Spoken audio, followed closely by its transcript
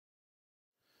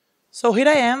So here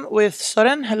I am with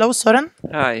Søren. Hello, Søren.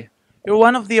 Hi. You're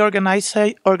one of the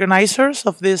organizers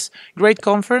of this great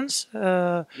conference.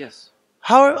 Yes.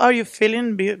 How are you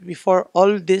feeling before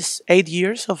all these 8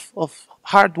 years of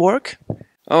hard work?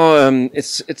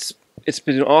 It's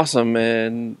been awesome,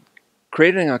 and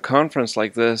creating a conference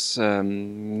like this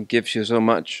gives you so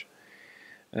much.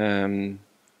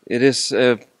 It is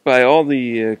by all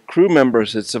the crew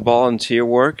members. It's a volunteer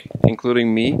work,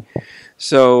 including me.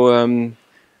 So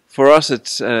for us,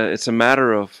 it's a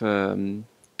matter of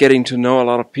getting to know a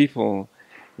lot of people.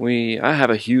 I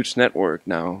have a huge network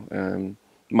now.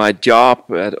 My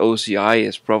job at OCI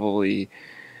is probably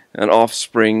an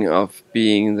offspring of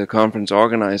being the conference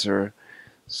organizer.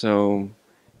 So,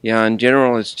 yeah, in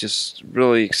general, it's just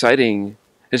really exciting.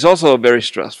 It's also very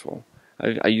stressful.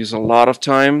 I use a lot of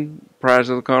time prior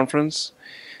to the conference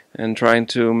and trying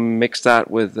to mix that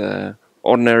with an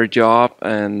ordinary job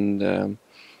and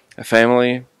a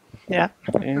family. Yeah.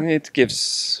 And it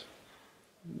gives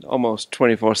almost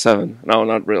 24/7. No,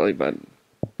 not really, but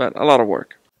a lot of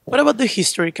work. What about the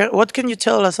history? What can you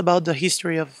tell us about the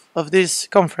history of this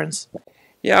conference?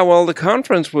 Yeah, well, the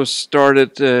conference was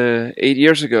started 8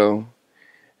 years ago,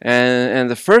 and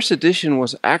the first edition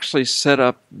was actually set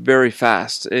up very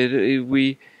fast.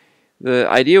 The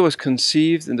idea was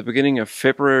conceived in the beginning of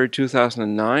February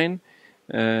 2009,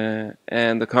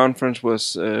 and the conference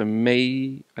was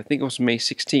I think it was May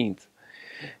 16th,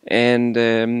 and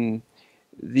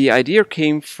the idea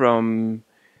came from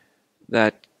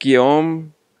that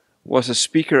Guillaume was a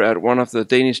speaker at one of the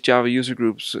Danish Java user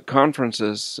groups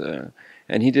conferences,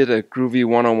 and he did a Groovy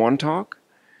one-on-one talk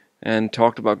and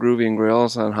talked about Groovy and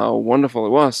Grails and how wonderful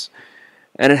it was.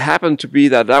 And it happened to be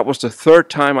that was the third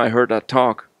time I heard that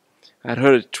talk. I'd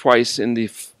heard it twice in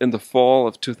the fall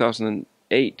of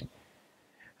 2008.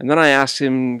 And then I asked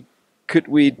him, could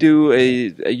we do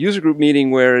a user group meeting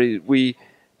where we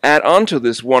add on to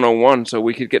this one-on-one so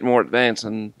we could get more advanced?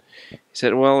 And he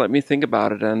said, well, let me think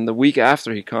about it. And the week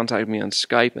after, he contacted me on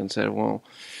Skype and said, well,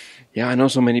 yeah, I know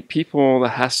so many people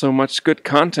that has so much good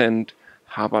content.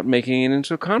 How about making it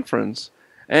into a conference?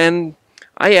 And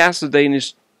I asked the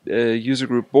Danish user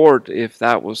group board if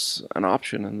that was an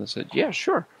option. And they said, yeah,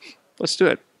 sure, let's do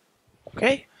it.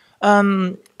 Okay.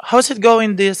 How's it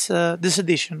going this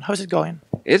edition? How's it going?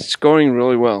 It's going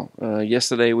really well.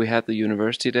 Yesterday we had the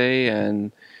university day,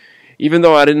 and even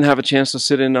though I didn't have a chance to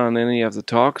sit in on any of the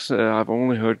talks, I've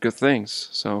only heard good things.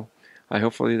 So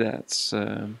hopefully that's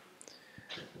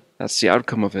the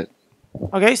outcome of it.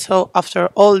 Okay, so after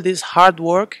all this hard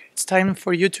work, it's time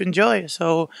for you to enjoy.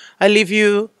 So I leave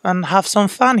you and have some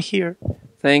fun here.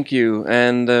 Thank you.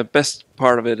 And the best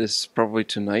part of it is probably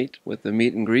tonight with the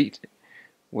meet and greet,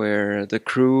 where the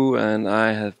crew and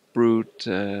I have brewed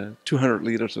 200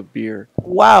 liters of beer.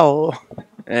 Wow.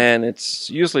 And it's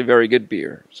usually very good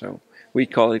beer, so we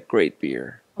call it great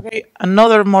beer. Okay,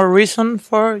 another more reason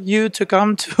for you to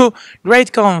come to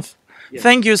GR8Conf. Yes.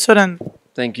 Thank you, Søren.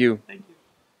 Thank you.